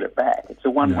never get it back. It's a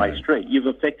one-way street. You've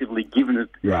effectively given it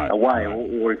away,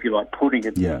 or if you like, put it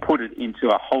into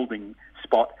a holding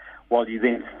spot while you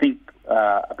then think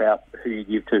about who you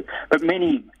give to. But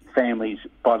many families,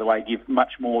 by the way, give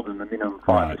much more than the minimum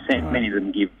 5%. Right. Many of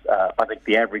them give, I think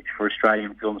the average for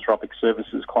Australian philanthropic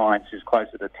services clients is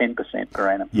closer to 10% per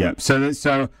annum. Yeah,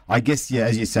 so I guess,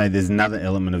 as you say, there's another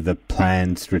element of the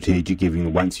planned strategic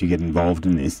giving. Once you get involved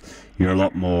in this, you're a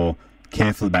lot more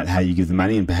careful about how you give the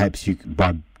money, and perhaps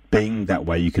by being that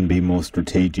way, you can be more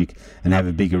strategic and have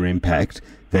a bigger impact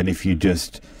than if you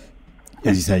just,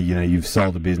 as you say, you've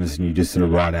sold a business and you just sort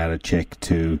of write out a check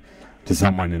to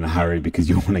someone in a hurry because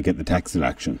you want to get the tax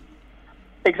deduction.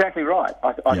 Exactly right.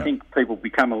 I think people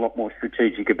become a lot more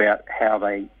strategic about how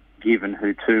they give and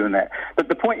who to and that. But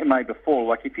the point you made before,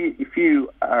 like if you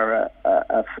are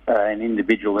an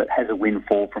individual that has a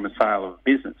windfall from a sale of a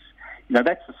business,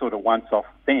 that's the sort of once-off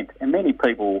event. And many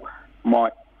people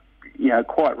might,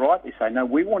 quite rightly say, no,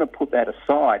 we want to put that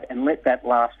aside and let that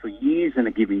last for years in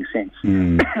a giving sense.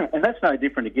 And that's no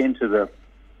different, again, to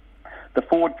the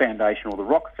Ford Foundation or the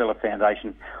Rockefeller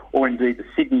Foundation, or indeed the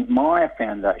Sidney Myer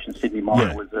Foundation. Sidney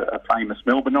Myer was a famous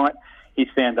Melbourneite. His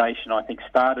foundation, I think,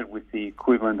 started with the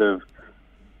equivalent of,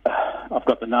 I've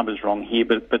got the numbers wrong here,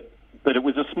 but it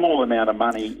was a small amount of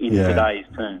money in today's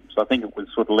terms. I think it was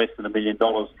sort of less than $1 million.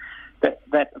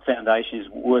 That foundation is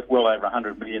worth well over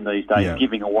 $100 million these days,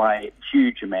 giving away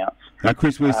huge amounts. Now,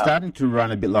 Chris, we're starting to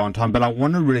run a bit low on time, but I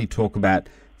want to really talk about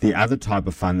the other type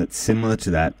of fund that's similar to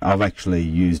that. I've actually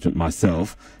used it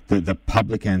myself. The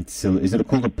public ancillary, is it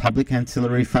called a public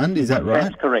ancillary fund? Is that right?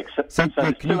 That's correct. So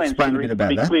can you explain a bit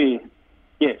about that?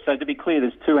 So to be clear,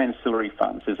 there's two ancillary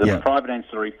funds. There's a private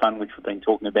ancillary fund, which we've been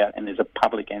talking about, and there's a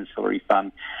public ancillary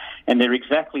fund. And they're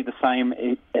exactly the same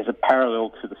as a parallel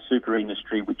to the super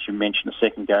industry, which you mentioned a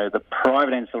second ago. The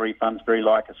private ancillary fund is very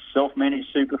like a self-managed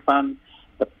super fund.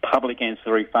 The public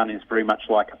ancillary fund is very much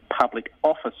like a public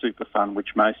offer super fund,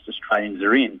 which most Australians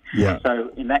are in. Yeah.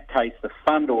 So in that case, the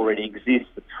fund already exists,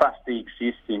 the trustee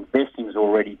exists, the investing is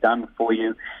already done for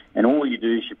you, and all you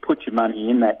do is you put your money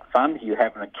in that fund. You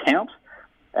have an account,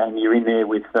 and you're in there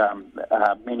with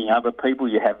many other people.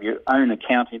 You have your own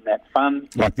account in that fund.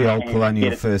 Like the old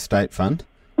Colonial First State Fund?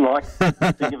 Like,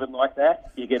 think of it like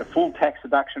that. You get a full tax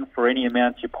deduction for any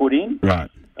amount you put in. Right.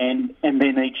 And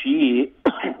then each year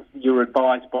you're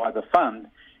advised by the fund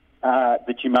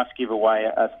that you must give away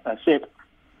a set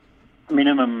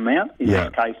minimum amount. In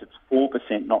this case, it's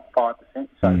 4%, not 5%.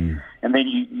 So, and then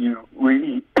you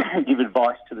really give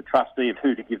advice to the trustee of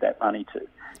who to give that money to.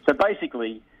 So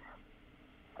basically,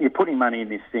 you're putting money in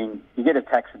this thing, you get a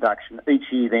tax deduction. Each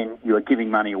year then you are giving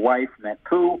money away from that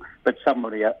pool, but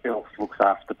somebody else looks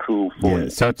after the pool for you.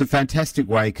 So it's a fantastic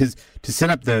way, because to set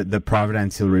up the private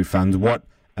ancillary funds, what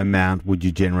amount would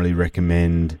you generally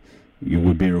recommend you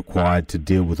would be required to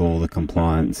deal with all the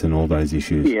compliance and all those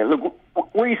issues? Yeah, look,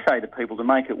 we say to people, to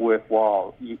make it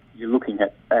worthwhile, you're looking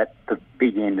at the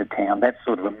big end of town. That's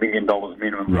sort of $1 million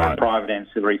minimum for a private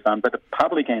ancillary fund. But a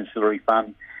public ancillary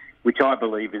fund, which I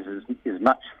believe is as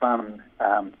much fun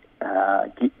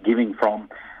giving from,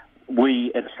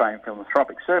 we at Australian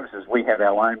Philanthropic Services, we have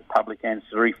our own public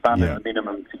ancillary fund, and the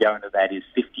minimum to go into that is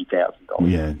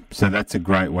 $50,000. Yeah, so that's a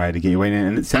great way to get you in.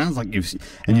 And it sounds like you've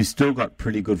still got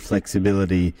pretty good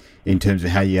flexibility in terms of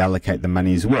how you allocate the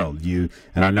money as well.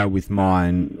 And I know with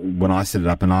mine, when I set it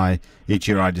up, and each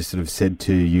year I just sort of said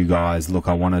to you guys, look,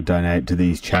 I want to donate to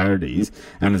these charities,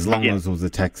 and as long as it was a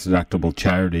tax deductible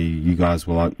charity, you guys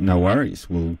were like, no worries,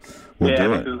 we'll do it.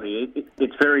 Absolutely.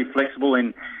 It's very flexible.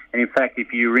 And in fact,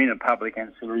 if you're in a public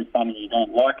ancillary fund and you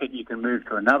don't like it, you can move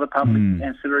to another public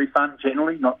ancillary fund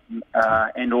generally.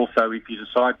 And also, if you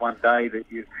decide one day that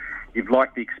you've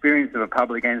liked the experience of a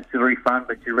public ancillary fund,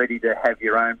 but you're ready to have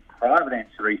your own private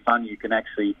ancillary fund, you can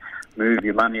actually move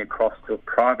your money across to a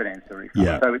private ancillary fund.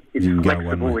 Yeah. So it's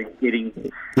flexible in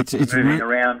getting moving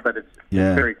around, but it's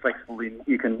very flexible.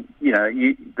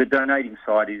 The donating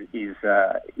side is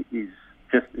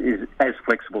as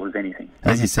flexible as anything.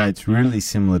 As you say, it's really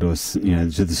similar to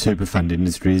to the super fund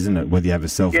industry, isn't it? Whether you have a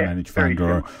self-managed fund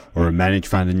or a managed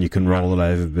fund, and you can roll it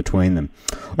over between them.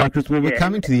 All right, Chris, well, we're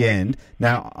coming to the end.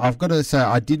 Now, I've got to say,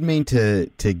 I did mean to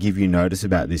give you notice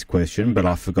about this question, but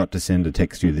I forgot to send a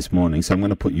text to you this morning, so I'm going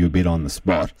to put you a bit on the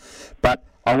spot. But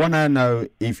I want to know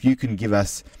if you can give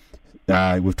us,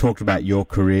 we've talked about your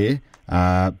career.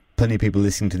 Plenty of people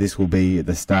listening to this will be at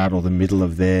the start or the middle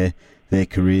of their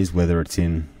careers, whether it's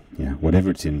in whatever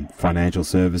it's in, financial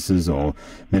services or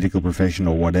medical profession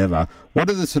or whatever. What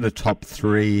are the sort of top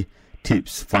 3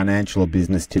 tips, financial or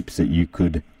business tips, that you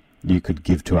could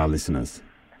give to our listeners?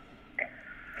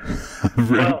 I've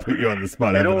really put you on the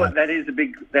spot.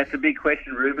 That's a big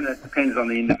question, Ruben. It depends on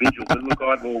the individual. But look,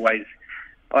 I've always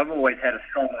had a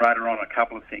strong rudder on a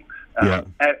couple of things.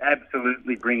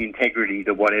 Absolutely bring integrity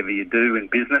to whatever you do in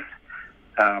business.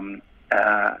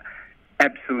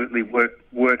 Absolutely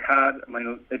work hard. I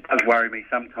mean, it does worry me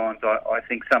sometimes. I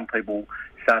think some people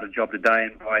start a job today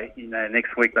and by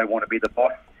next week they want to be the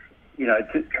boss.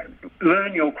 To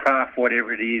learn your craft,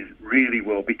 whatever it is, really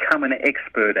well. Become an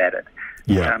expert at it.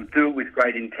 Yeah. Do it with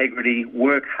great integrity.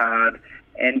 Work hard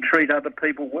and treat other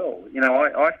people well.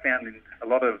 I found in a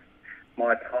lot of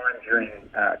my time during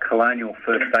Colonial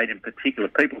First State in particular,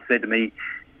 people said to me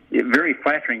very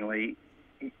flatteringly,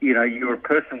 you're a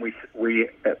person we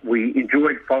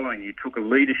enjoyed following. You took a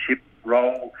leadership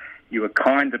role. You were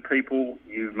kind to people.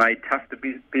 You made tough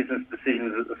business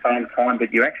decisions at the same time,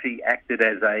 but you actually acted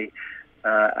as a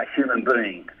human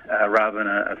being rather than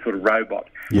a sort of robot.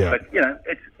 Yeah. But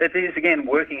it is again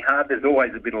working hard. There's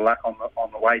always a bit of luck on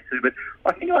the way too. But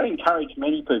I think I'd encourage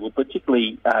many people,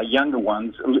 particularly younger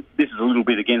ones. This is a little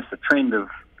bit against the trend of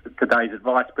today's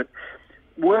advice, but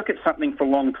work at something for a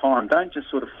long time. Don't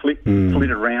just sort of flit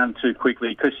around too quickly,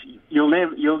 because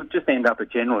you'll just end up a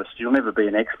generalist. You'll never be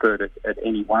an expert at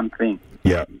any one thing.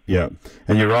 Yeah.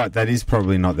 And you're right, that is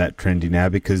probably not that trendy now,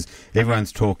 because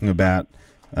everyone's talking about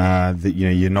that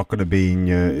you're not going to be in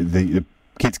the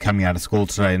kids coming out of school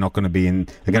today are not going to be in.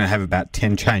 They're going to have about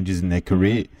 10 changes in their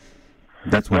career.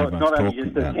 That's what everyone's talking about.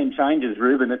 It's not only just the 10 changes,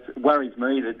 Ruben. It worries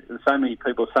me that so many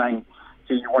people are saying,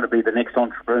 you want to be the next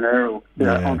entrepreneur, go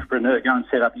and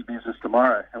set up your business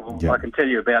tomorrow. I can tell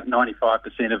you about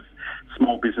 95% of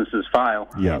small businesses fail.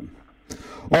 Yeah.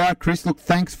 All right, Chris, look,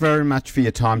 thanks very much for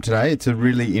your time today. It's a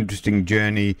really interesting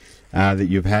journey that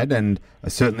you've had, and I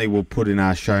certainly will put in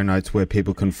our show notes where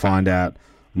people can find out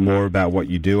more about what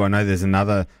you do. I know there's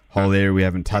another whole area we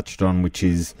haven't touched on, which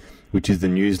is the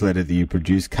newsletter that you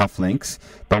produce, Cufflinks,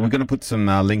 but we're going to put some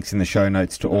links in the show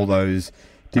notes to all those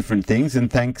different things, and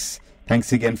thanks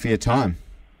again for your time.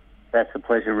 That's a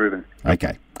pleasure, Ruben.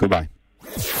 Okay, goodbye.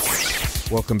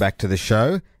 Welcome back to the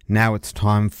show. Now it's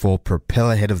time for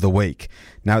Propeller Head of the Week.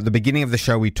 Now, at the beginning of the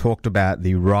show, we talked about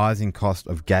the rising cost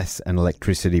of gas and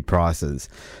electricity prices.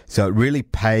 So it really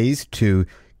pays to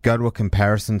go to a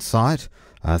comparison site,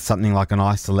 something like an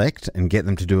iSelect, and get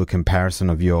them to do a comparison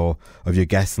of your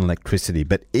gas and electricity.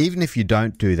 But even if you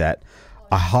don't do that,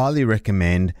 I highly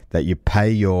recommend that you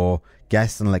pay your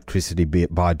gas and electricity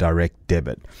by direct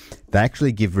debit. They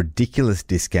actually give ridiculous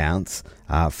discounts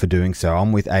for doing so.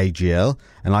 I'm with AGL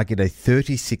and I get a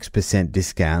 36%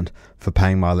 discount for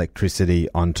paying my electricity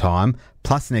on time,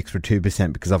 plus an extra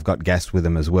 2% because I've got gas with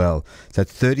them as well. So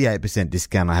it's 38%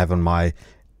 discount I have on my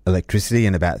electricity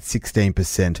and about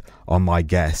 16% on my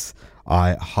gas.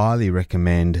 I highly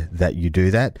recommend that you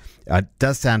do that. It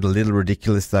does sound a little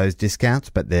ridiculous, those discounts,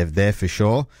 but they're there for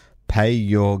sure. Pay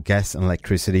your gas and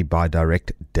electricity by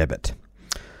direct debit.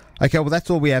 Okay, well, that's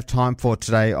all we have time for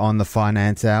today on the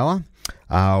Finance Hour.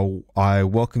 I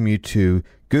welcome you to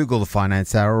Google the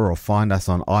Finance Hour or find us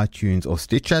on iTunes or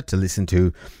Stitcher to listen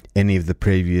to any of the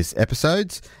previous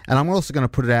episodes. And I'm also going to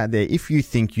put it out there, if you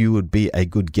think you would be a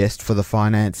good guest for the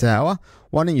Finance Hour,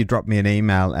 why don't you drop me an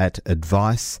email at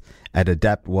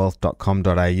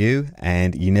advice@adaptwealth.com.au,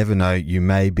 and you never know, you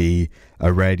may be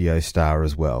a radio star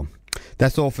as well.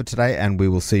 That's all for today, and we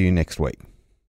will see you next week.